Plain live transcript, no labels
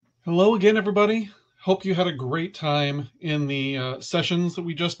Hello again, everybody. Hope you had a great time in the sessions that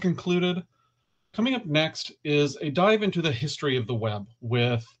we just concluded. Coming up next is a dive into the history of the web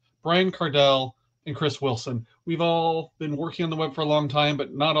with Brian Cardell and Chris Wilson. We've all been working on the web for a long time,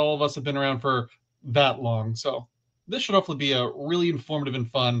 but not all of us have been around for that long. So this should hopefully be a really informative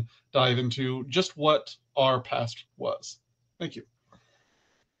and fun dive into just what our past was. Thank you.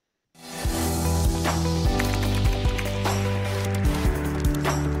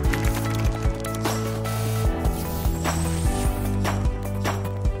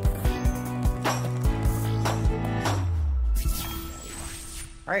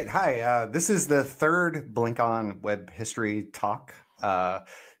 All right, hi. This is the third Blink On Web History Talk.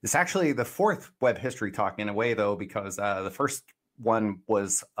 It's actually the fourth Web History Talk in a way, though, because the first one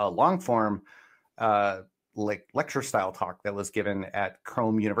was a long form like lecture style talk that was given at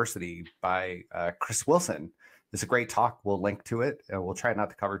Chrome University by Chris Wilson. It's a great talk. We'll link to it. We'll try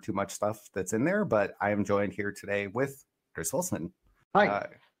not to cover too much stuff that's in there, but I am joined here today with Chris Wilson. Hi.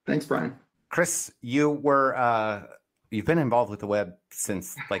 Thanks, Brian. Chris, you've been involved with the web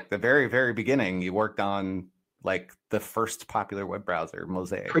since like the very, very beginning. You worked on like the first popular web browser,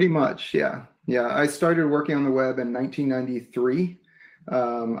 Mosaic. Pretty much, yeah. Yeah, I started working on the web in 1993.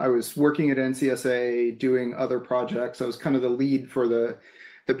 I was working at NCSA doing other projects. I was kind of the lead for the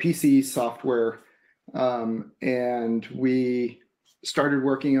PC software. And we started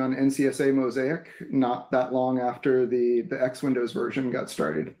working on NCSA Mosaic not that long after the X Windows version got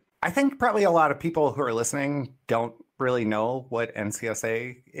started. I think probably a lot of people who are listening don't really know what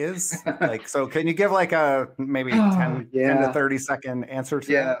NCSA is. Like, so can you give like a maybe 10 to 30 second answer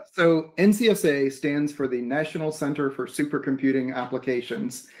to that? So NCSA stands for the National Center for Supercomputing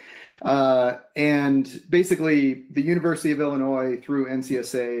Applications. And basically the University of Illinois through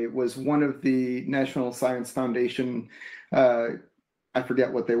NCSA was one of the National Science Foundation, I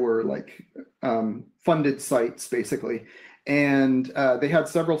forget what they were, like funded sites basically. And they had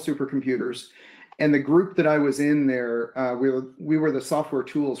several supercomputers. And the group that I was in there, we were the software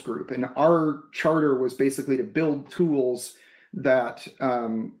tools group. And our charter was basically to build tools that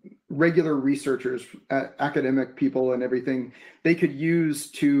regular researchers, academic people and everything, they could use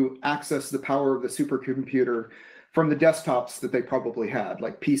to access the power of the supercomputer from the desktops that they probably had,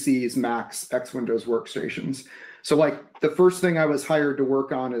 like PCs, Macs, X Windows workstations. So like the first thing I was hired to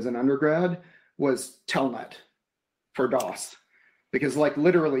work on as an undergrad was Telnet for DOS, because like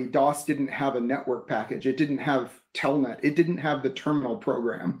literally DOS didn't have a network package. It didn't have Telnet. It didn't have the terminal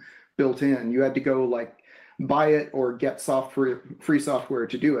program built in. You had to go like buy it or get free software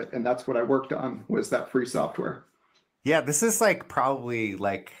to do it. And that's what I worked on, was that free software. Yeah, this is like probably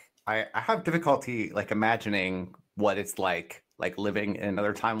like, I have difficulty like imagining what it's like living in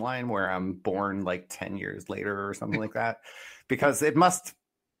another timeline where I'm born like 10 years later or something like that, because it must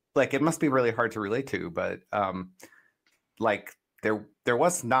be really hard to relate to, but like there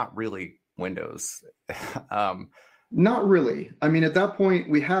was not really Windows. Not really. I mean, at that point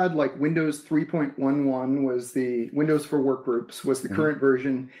we had like Windows 3.11 was the Windows for Workgroups was the current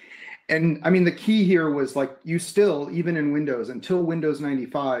version. And I mean, the key here was like you still, even in Windows, until Windows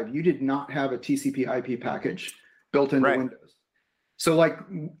 95, you did not have a TCP IP package built into Windows. So like,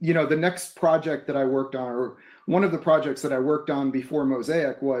 you know, the next project that I worked on, or one of the projects that I worked on before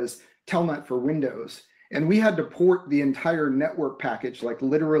Mosaic, was Telnet for Windows. And we had to port the entire network package, like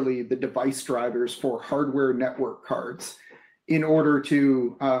literally the device drivers for hardware network cards, in order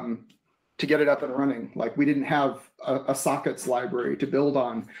to get it up and running. Like we didn't have a sockets library to build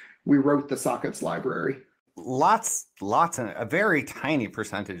on. We wrote the sockets library. Lots, a very tiny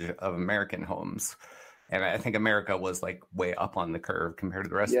percentage of American homes, and I think America was like way up on the curve compared to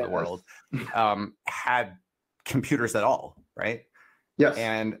the rest of the world, had computers at all, right? Yes.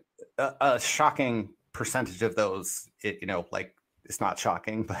 And a shocking percentage of those, like it's not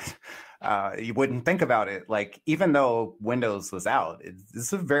shocking, but you wouldn't think about it. Like even though Windows was out,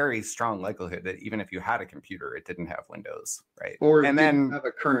 it's a very strong likelihood that even if you had a computer, it didn't have Windows, right? Or didn't have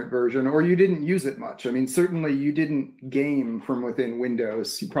a current version, or you didn't use it much. I mean, certainly you didn't game from within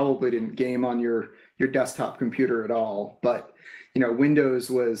Windows. You probably didn't game on your desktop computer at all. But you know, Windows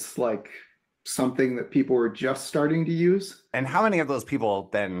was like something that people were just starting to use. And how many of those people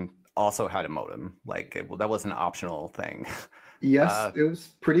then also had a modem? Like that was an optional thing. Yes, it was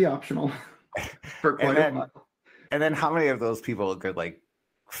pretty optional for quite a while. And then how many of those people could like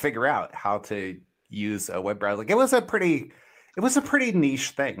figure out how to use a web browser? Like it was a pretty niche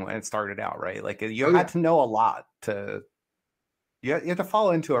thing when it started out, right? Like you had to know a lot you had to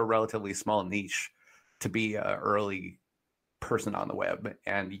fall into a relatively small niche to be an early person on the web.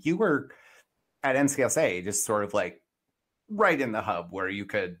 And you were at NCSA just sort of like right in the hub where you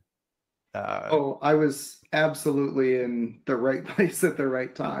could Oh, I was absolutely in the right place at the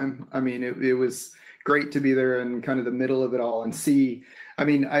right time. I mean, it was great to be there in kind of the middle of it all and see. I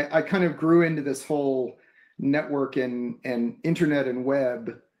mean, I kind of grew into this whole network and internet and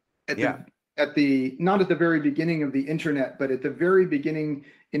web at the not at the very beginning of the internet, but at the very beginning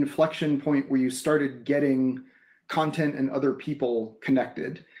inflection point where you started getting content and other people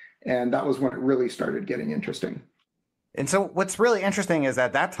connected. And that was when it really started getting interesting. And so what's really interesting is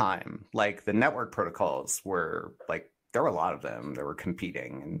at that time, like the network protocols were like, there were a lot of them that were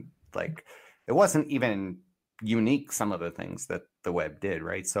competing, and like it wasn't even unique, some of the things that the web did,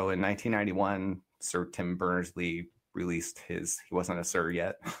 right? So in 1991, Sir Tim Berners-Lee released his, he wasn't a sir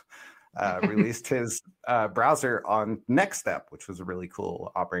yet, released his browser on NextStep, which was a really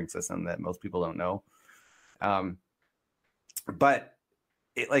cool operating system that most people don't know. But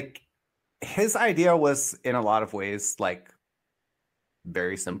it like, his idea was in a lot of ways like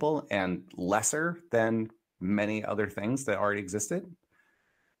very simple and lesser than many other things that already existed.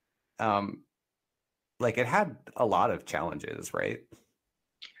 Like it had a lot of challenges, right?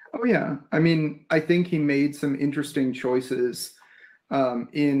 Oh yeah. I mean, I think he made some interesting choices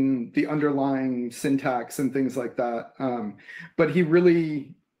in the underlying syntax and things like that. But he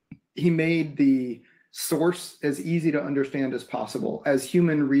made the source as easy to understand as possible, as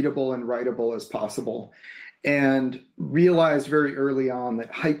human readable and writable as possible, and realized very early on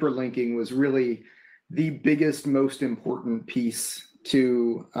that hyperlinking was really the biggest, most important piece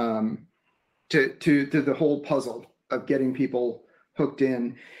to the whole puzzle of getting people hooked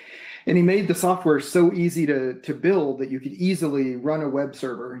in. And he made the software so easy to build that you could easily run a web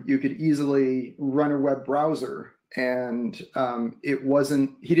server, you could easily run a web browser, and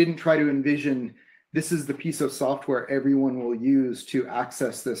he didn't try to envision this is the piece of software everyone will use to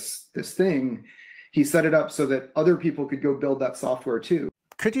access this thing. He set it up so that other people could go build that software too.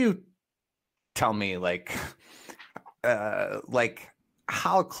 Could you tell me like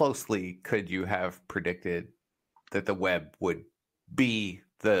how closely could you have predicted that the web would be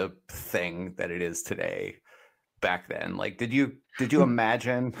the thing that it is today back then? Like, did you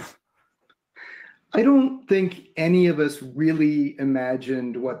imagine? I don't think any of us really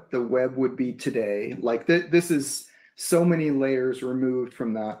imagined what the web would be today. Like this is so many layers removed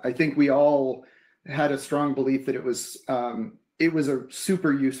from that. I think we all had a strong belief that it was a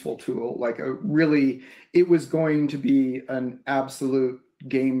super useful tool. Like it was going to be an absolute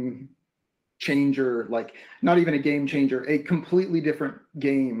game changer, like not even a game changer, a completely different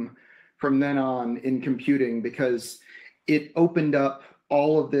game from then on in computing, because it opened up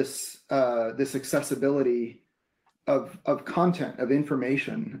all of this accessibility of content, of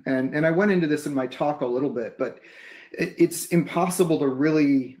information. And I went into this in my talk a little bit, but it's impossible to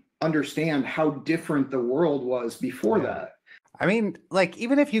really understand how different the world was before that. I mean, like,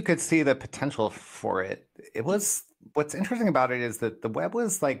 even if you could see the potential for it, what's interesting about it is that the web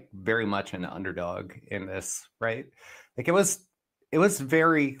was like very much an underdog in this, right? Like it was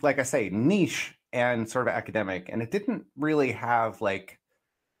very, like I say, niche and sort of academic, and it didn't really have like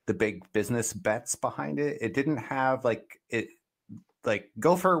the big business bets behind it. It didn't have like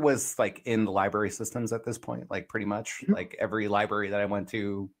Gopher was like in the library systems at this point, like pretty much like every library that I went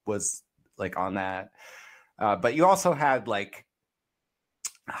to was like on that. But you also had like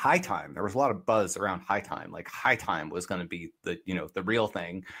High Time. There was a lot of buzz around High Time. Like High Time was going to be the real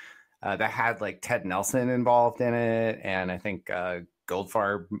thing. That had like Ted Nelson involved in it, and I think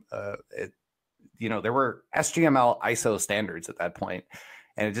Goldfarb. There were SGML ISO standards at that point.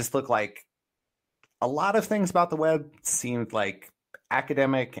 And it just looked like a lot of things about the web seemed like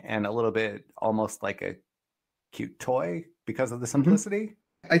academic and a little bit almost like a cute toy because of the simplicity.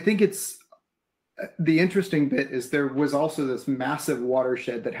 I think it's the interesting bit is there was also this massive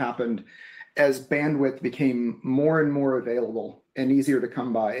watershed that happened as bandwidth became more and more available and easier to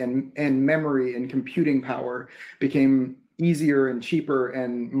come by, and memory and computing power became easier and cheaper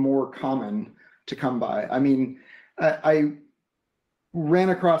and more common to come by. I mean, I ran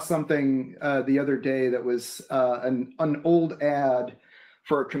across something the other day that was an old ad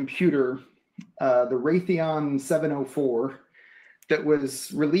for a computer, the Raytheon 704, that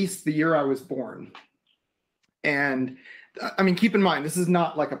was released the year I was born. And I mean, keep in mind, this is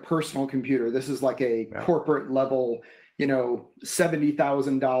not like a personal computer. This is like a corporate level,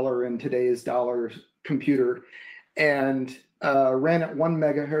 $70,000 in today's dollars computer, and ran at 1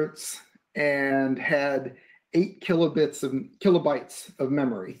 megahertz and had 8 kilobytes of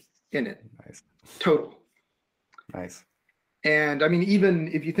memory in it. Nice. Total. Nice. And I mean, even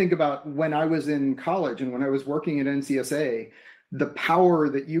if you think about when I was in college and when I was working at NCSA, the power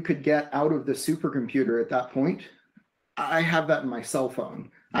that you could get out of the supercomputer at that point, I have that in my cell phone.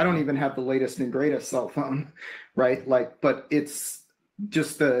 I don't even have the latest and greatest cell phone, right? Like, but it's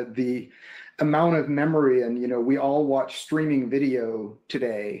just the amount of memory, and we all watch streaming video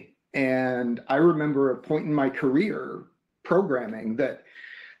today. And I remember a point in my career programming that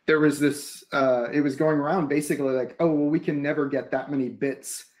there was this, it was going around basically like, oh, well, we can never get that many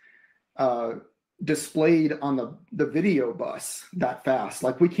bits displayed on the video bus that fast.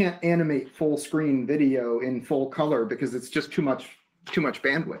 Like, we can't animate full screen video in full color because it's just too much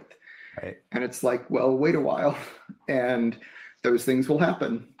bandwidth. Right. And it's like, well, wait a while, and those things will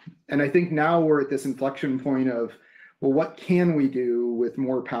happen. And I think now we're at this inflection point of, well, what can we do with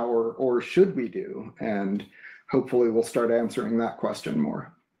more power, or should we do? And hopefully we'll start answering that question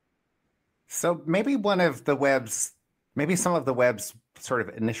more. So maybe some of the web's sort of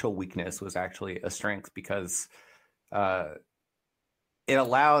initial weakness was actually a strength, because it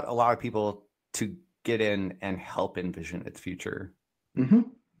allowed a lot of people to get in and help envision its future. Mm-hmm.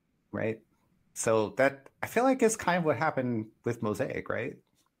 Right. So that, I feel like, is kind of what happened with Mosaic, right?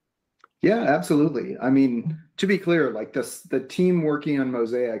 Yeah, absolutely. I mean, to be clear, like the team working on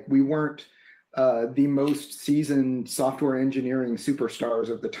Mosaic, we weren't the most seasoned software engineering superstars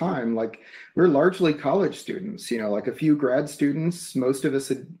of the time. Like, we're largely college students, like a few grad students. Most of us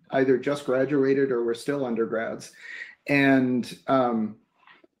had either just graduated or were still undergrads. And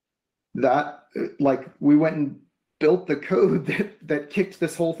that, like, we went and built the code that kicked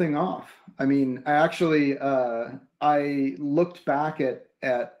this whole thing off. I mean, I actually, I looked back at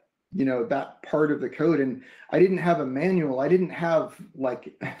that part of the code, and I didn't have a manual. I didn't have,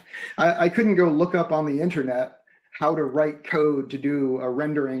 like, I couldn't go look up on the internet how to write code to do a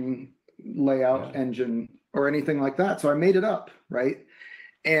rendering layout engine or anything like that. So I made it up, right?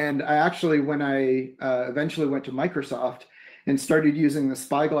 And I actually, when I eventually went to Microsoft and started using the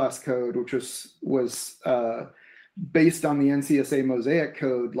Spyglass code, which was based on the NCSA Mosaic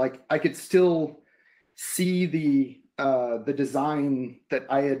code, like, I could still see the design that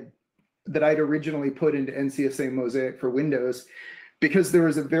I'd originally put into NCSA Mosaic for Windows, because there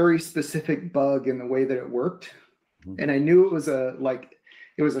was a very specific bug in the way that it worked. And I knew it was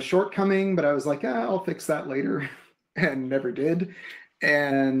a shortcoming, but I was like, I'll fix that later, and never did.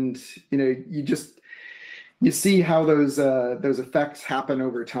 And you see how those effects happen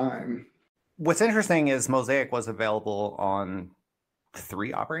over time. What's interesting is Mosaic was available on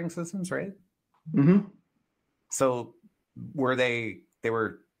 3 operating systems, right? Mm-hmm. So they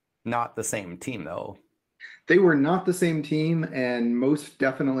were not the same team, though. They were not the same team, and most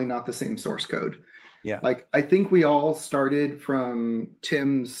definitely not the same source code. Yeah. Like, I think we all started from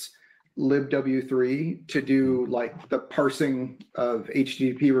Tim's libw3 to do, like, the parsing of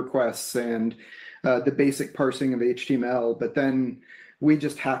HTTP requests and the basic parsing of HTML, but then we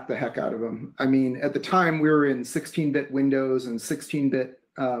just hacked the heck out of them. I mean, at the time we were in 16-bit Windows and 16-bit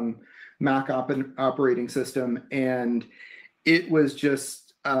Mac operating system, and it was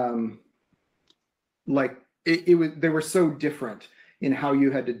just like, they were so different in how you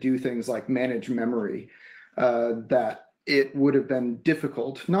had to do things like manage memory, that it would have been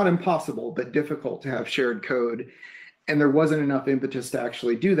difficult, not impossible, but difficult to have shared code. And there wasn't enough impetus to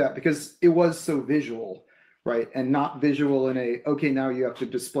actually do that, because it was so visual, right? And not visual in a, okay, now you have to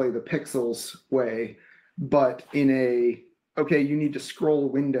display the pixels way, but in a, okay, you need to scroll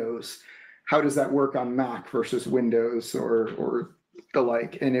windows. How does that work on Mac versus Windows or the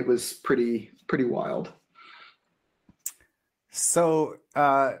like? And it was pretty wild. So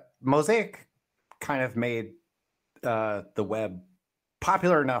Mosaic kind of made the web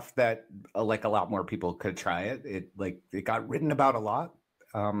popular enough that like a lot more people could try it. It got written about a lot,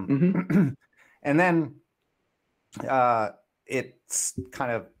 and then it's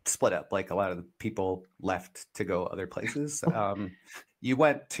kind of split up. Like, a lot of the people left to go other places. You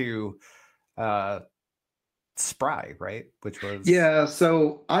went to Spry, right? Which was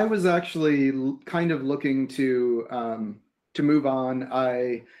So I was actually kind of looking to move on.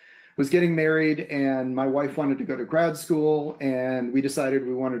 I was getting married, and my wife wanted to go to grad school, and we decided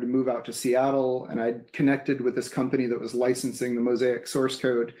we wanted to move out to Seattle. And I connected with this company that was licensing the Mosaic source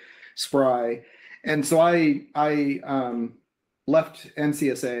code, Spry. And so I left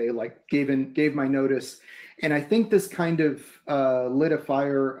NCSA, like gave my notice. And I think this kind of lit a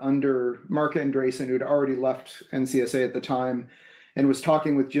fire under Mark Andreessen, who'd already left NCSA at the time, and was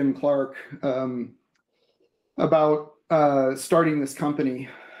talking with Jim Clark about starting this company,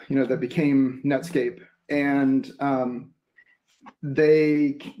 that became Netscape. And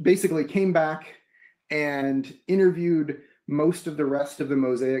they basically came back and interviewed most of the rest of the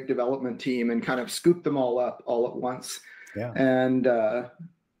Mosaic development team and kind of scooped them all up all at once. Yeah. And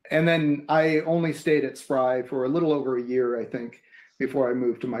then I only stayed at Spry for a little over a year, I think, before I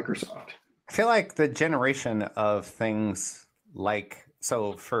moved to Microsoft. I feel like the generation of things like,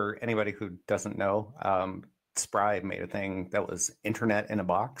 so for anybody who doesn't know, Spry made a thing that was internet in a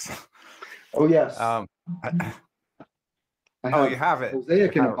box. Oh, yes. You have it.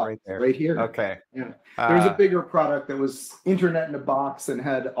 Mosaic in a box right there. right here. Okay. Yeah. There's a bigger product that was internet in a box and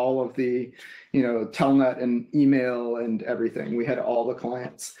had all of the, telnet and email and everything. We had all the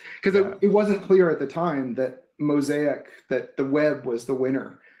clients because it wasn't clear at the time that Mosaic, that the web was the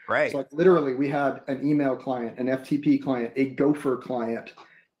winner. Right. So like literally we had an email client, an FTP client, a Gopher client.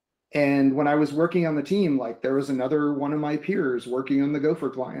 And when I was working on the team, like there was another one of my peers working on the Gopher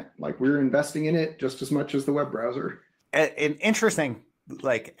client. Like we were investing in it just as much as the web browser. An interesting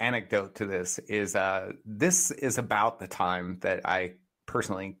anecdote to this is about the time that I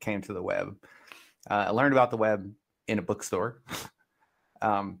personally came to the web. I learned about the web in a bookstore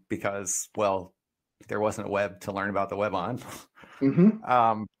because, well, there wasn't a web to learn about the web on.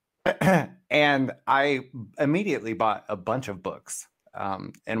 Mm-hmm. And I immediately bought a bunch of books.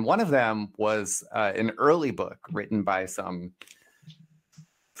 And one of them was an early book written by some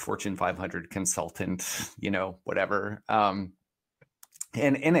Fortune 500 consultant, whatever. And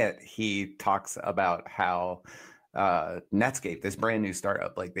in it, he talks about how Netscape, this brand new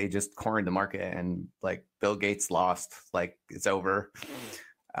startup, like they just cornered the market and like Bill Gates lost, like it's over.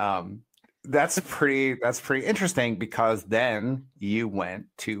 That's pretty interesting because then you went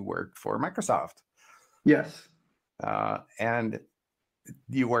to work for Microsoft. Yes. And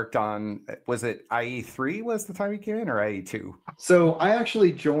you worked on, was it IE3 was the time you came in, or IE2? So I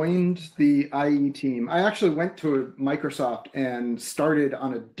actually joined the IE team. I actually went to Microsoft and started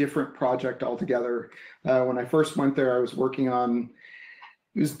on a different project altogether. When I first went there, I was working on,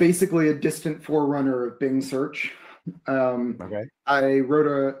 it was basically a distant forerunner of Bing search. Okay. I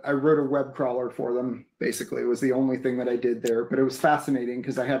wrote a web crawler for them. Basically, it was the only thing that I did there, but it was fascinating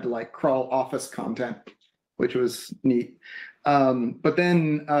because I had to like crawl Office content, which was neat. But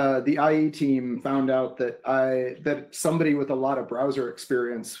then the IE team found out that somebody with a lot of browser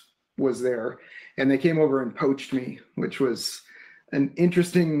experience was there, and they came over and poached me, which was an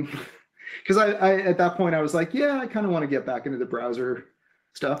interesting, because I at that point I was like, yeah, I kind of want to get back into the browser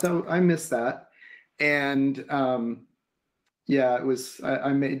stuff. I miss that. And it was, I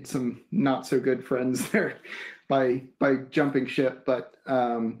made some not so good friends there by jumping ship, but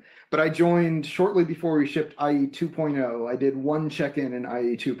I joined shortly before we shipped IE 2.0. I did one check-in in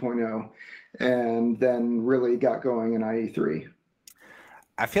IE 2.0 and then really got going in IE 3.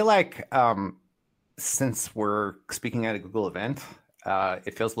 I feel like since we're speaking at a Google event,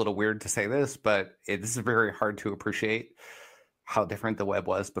 it feels a little weird to say this, but this is very hard to appreciate how different the web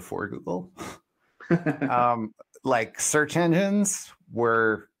was before Google. Like search engines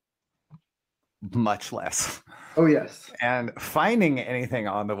were much less. Oh, yes. And finding anything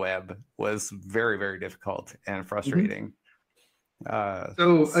on the web was very, very difficult and frustrating.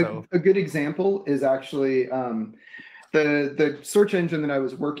 So a good example is actually the search engine that I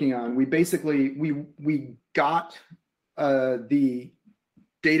was working on. We basically, we got the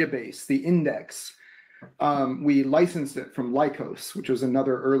database, the index. We licensed it from Lycos, which was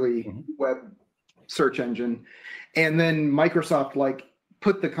another early web search engine. And then Microsoft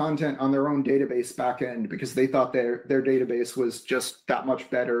put the content on their own database backend because they thought their database was just that much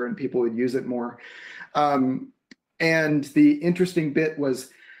better and people would use it more. And the interesting bit was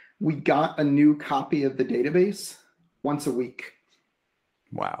we got a new copy of the database once a week.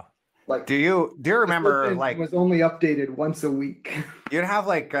 Wow. Do you remember it was only updated once a week? You'd have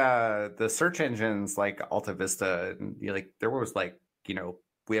the search engines like Alta Vista, and there was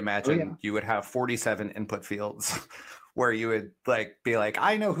we imagine you would have 47 input fields where you would be like,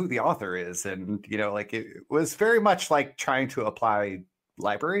 I know who the author is. And, it was very much like trying to apply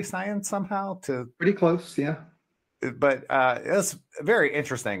library science somehow to. Pretty close. Yeah. But it was very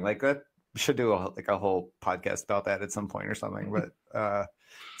interesting. That should do a whole podcast about that at some point or something. But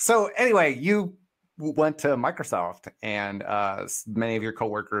so anyway, you went to Microsoft and many of your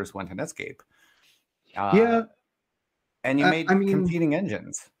coworkers went to Netscape. And you made competing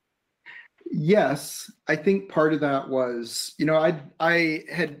engines. Yes, I think part of that was, I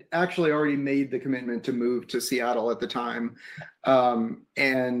had actually already made the commitment to move to Seattle at the time.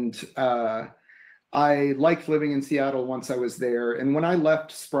 And I liked living in Seattle once I was there. And when I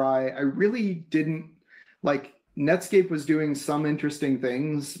left Spry, I really didn't Netscape was doing some interesting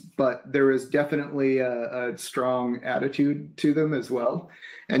things, but there was definitely a strong attitude to them as well.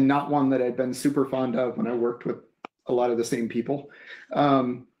 And not one that I'd been super fond of when I worked with a lot of the same people.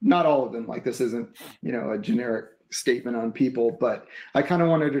 Not all of them, this isn't, a generic statement on people, but I kind of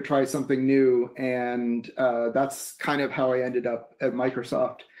wanted to try something new, and that's kind of how I ended up at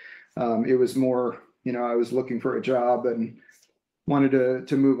Microsoft. It was more, I was looking for a job and wanted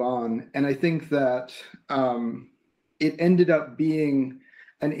to move on, and I think that it ended up being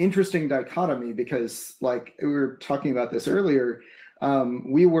an interesting dichotomy because, like we were talking about this earlier,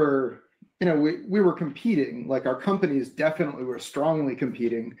 we were competing. Like our companies definitely were strongly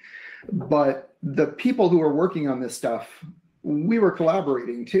competing, but the people who were working on this stuff, we were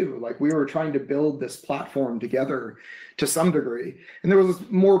collaborating too. Like we were trying to build this platform together to some degree. And there was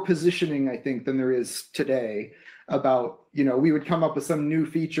more positioning, I think, than there is today about, we would come up with some new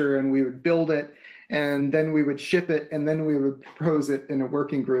feature and we would build it, and then we would ship it, and then we would propose it in a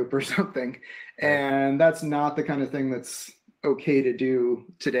working group or something. And that's not the kind of thing that's okay to do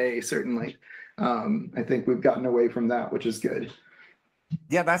today, certainly. I think we've gotten away from that, which is good.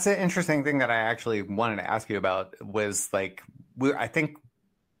 Yeah, that's an interesting thing that I actually wanted to ask you about was like, I think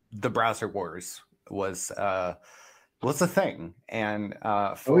the browser wars was a thing. And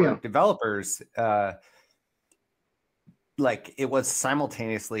for developers, like it was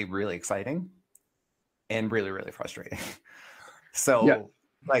simultaneously really exciting and really, really frustrating. So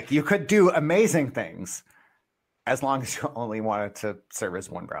like you could do amazing things as long as you only wanted to service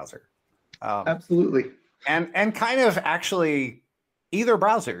one browser. Absolutely. And kind of actually either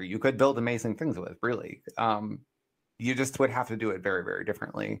browser you could build amazing things with, really. You just would have to do it very, very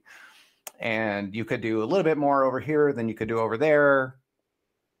differently. And you could do a little bit more over here than you could do over there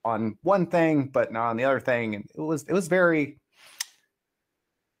on one thing, but not on the other thing. And it was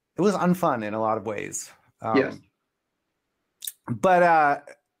unfun in a lot of ways. Yes. But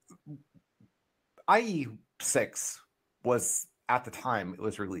IE6 was, at the time it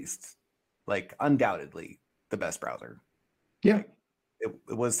was released, like undoubtedly the best browser. Yeah.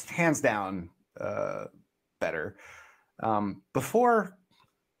 It was hands down better. Before,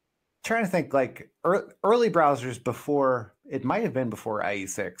 trying to think, like early browsers before, it might have been before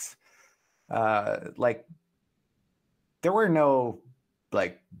IE6, like there were no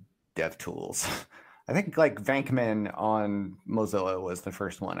like dev tools. I think like Venkman on Mozilla was the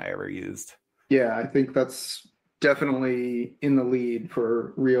first one I ever used. Yeah, I think that's definitely in the lead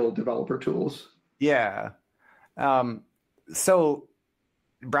for real developer tools. Yeah. So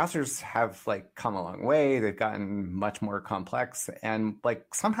browsers have like come a long way. They've gotten much more complex, and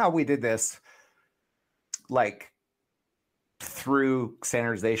like somehow we did this like through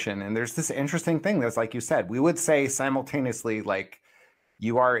standardization. And there's this interesting thing that's, like you said, we would say simultaneously, like,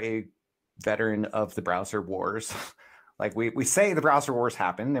 you are a veteran of the browser wars. Like we say the browser wars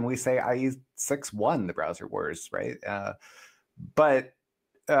happened, and we say IE6 won the browser wars, right? But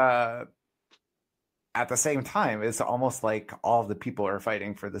at the same time, it's almost like all of the people are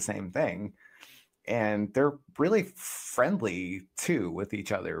fighting for the same thing, and they're really friendly too with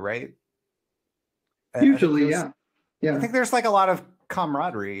each other, right? Usually, yeah. I think there's like a lot of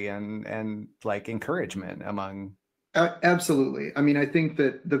camaraderie and like encouragement among. Absolutely. I mean, I think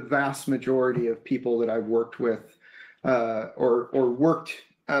that the vast majority of people that I've worked with or worked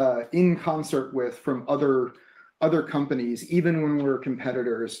in concert with from other companies, even when we're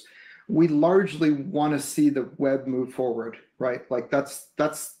competitors, we largely want to see the web move forward, right? Like that's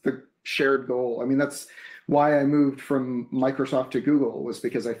the shared goal. I mean, that's why I moved from Microsoft to Google, was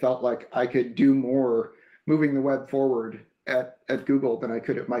because I felt like I could do more moving the web forward at Google than I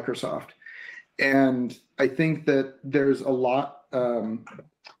could at Microsoft. And I think that there's a lot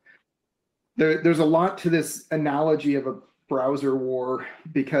there's a lot to this analogy of a browser war,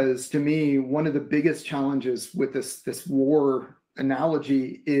 because to me, one of the biggest challenges with this war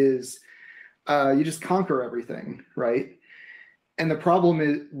analogy is you just conquer everything, right? And the problem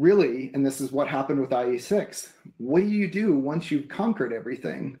is really, and this is what happened with IE6, what do you do once you've conquered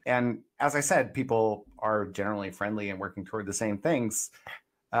everything? And as I said, people are generally friendly and working toward the same things.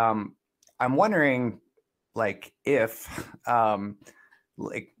 I'm wondering, like, if,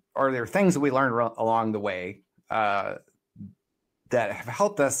 like, are there things that we learned along the way that have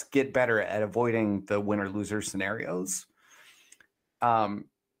helped us get better at avoiding the winner-loser scenarios?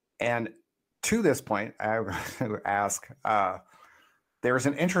 And to this point, I would ask, there's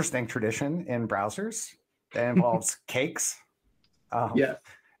an interesting tradition in browsers that involves cakes. Yeah.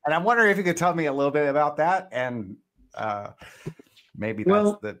 And I'm wondering if you could tell me a little bit about that. And maybe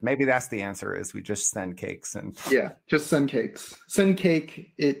that's the answer, is we just send cakes. And yeah, just send cakes. Send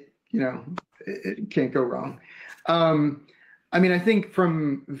cake, it can't go wrong. I mean, I think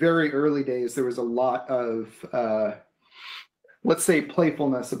from very early days, there was a lot of, let's say,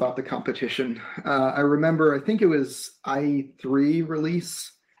 playfulness about the competition. I remember, I think it was IE3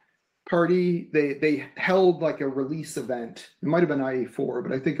 release party. They held like a release event. It might have been IE4,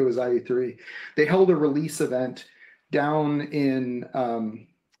 but I think it was IE3. They held a release event down in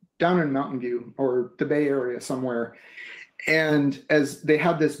Mountain View or the Bay Area somewhere. And as they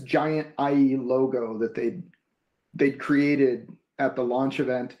had this giant IE logo that they'd created at the launch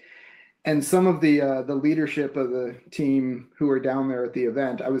event, and some of the leadership of the team who were down there at the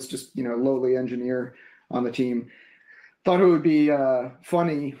event, I was just, you know, lowly engineer on the team, thought it would be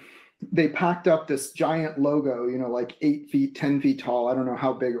funny. They packed up this giant logo, you know, like 8 feet, 10 feet tall. I don't know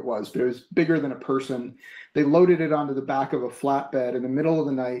how big it was, but it was bigger than a person. They loaded it onto the back of a flatbed in the middle of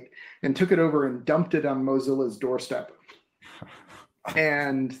the night and took it over and dumped it on Mozilla's doorstep.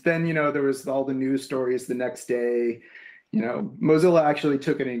 And then, you know, there was all the news stories the next day. You know, Mozilla actually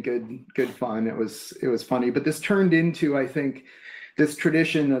took it in good fun. It was funny, but this turned into, I think, this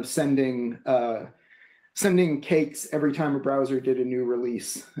tradition of sending cakes every time a browser did a new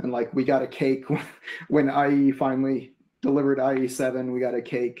release. And like, we got a cake when IE finally delivered IE7, we got a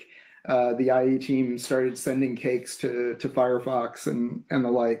cake. The IE team started sending cakes to Firefox and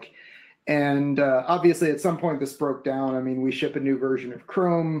the like. And obviously at some point this broke down. I mean, we ship a new version of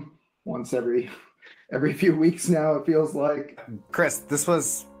Chrome once every few weeks now, it feels like. Chris,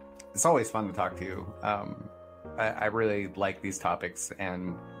 it's always fun to talk to you. I really like these topics,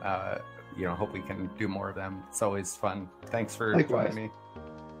 and you know, hope we can do more of them. It's always fun. Thanks for joining me.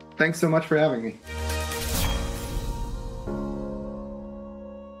 Thanks so much for having me.